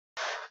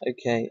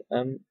Okay,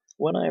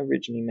 when I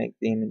originally make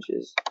the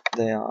images,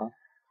 they are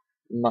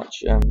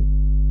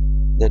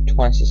they're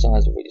twice the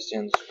size of what you see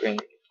on the screen,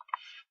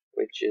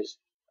 which is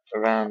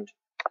around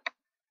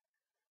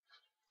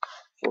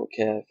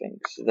 4K, I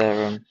think. So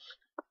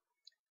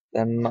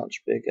they're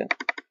much bigger.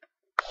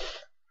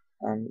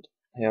 And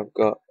here I've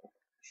got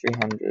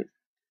 300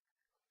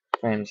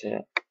 frames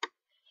here,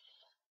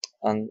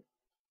 and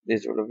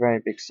these are all a very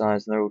big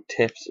size, and they're all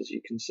TIFFs, as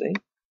you can see.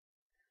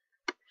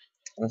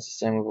 And that's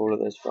the same with all of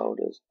those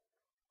folders.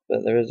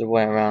 But there is a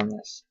way around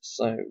this.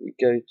 So we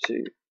go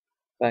to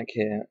back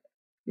here,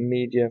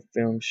 media,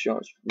 film,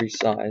 shots,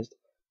 resized.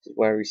 This is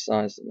where I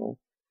resize them all.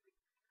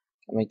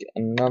 I make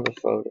another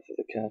folder for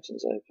the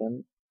curtains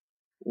open.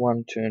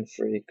 1, 2, and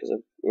 3 because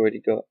I've already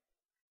got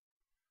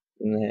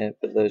them here,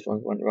 but those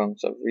ones went wrong,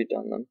 so I've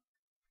redone them.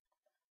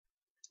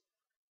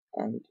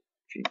 And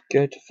if you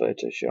go to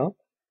Photoshop,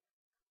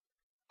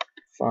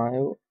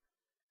 File,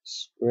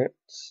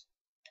 Scripts,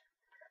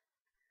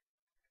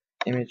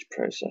 Image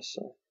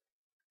Processor,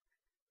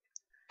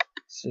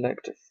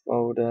 select a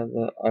folder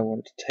that I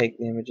want to take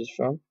the images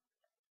from.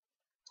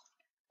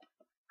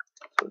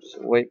 So I'll just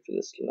wait for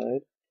this to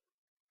load.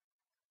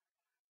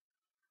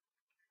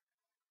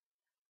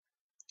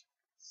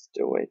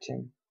 Still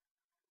waiting.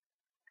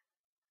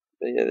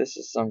 But yeah, this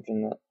is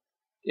something that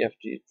you have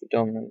to use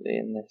predominantly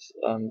in this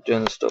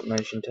doing the stop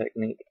motion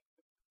technique,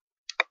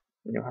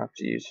 and you'll have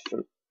to use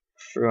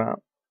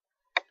throughout.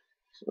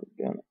 So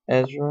we're going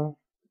Ezra,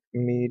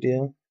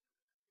 Media,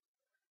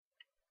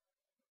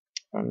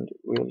 and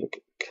we'll look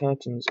at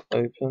curtains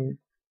open.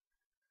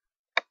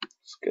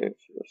 Let's go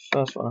for the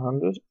first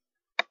 100.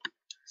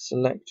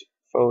 Select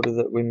folder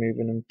that we're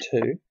moving them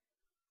to.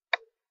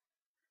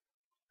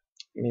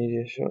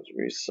 Media shots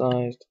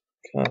resized,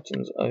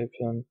 curtains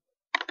open,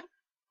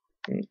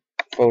 and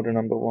folder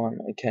number 1.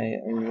 Okay,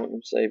 and we want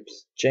them saved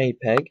as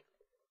JPEG.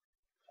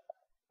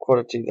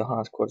 Quality, the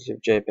highest quality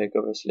of JPEG,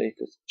 obviously,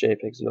 because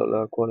JPEG is a lot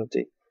lower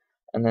quality.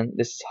 And then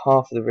this is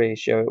half of the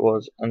ratio it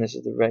was, and this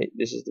is the rate.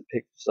 This is the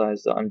pixel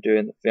size that I'm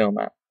doing the film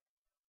at.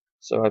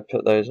 So I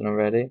put those in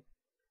already,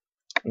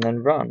 and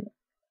then run,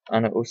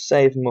 and it will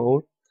save them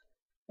all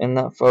in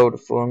that folder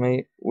for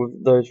me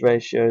with those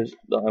ratios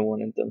that I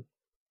wanted them.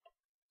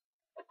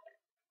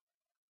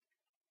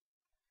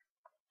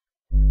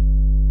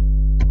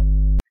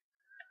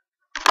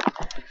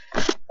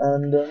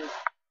 And there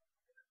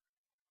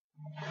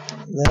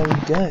we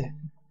go.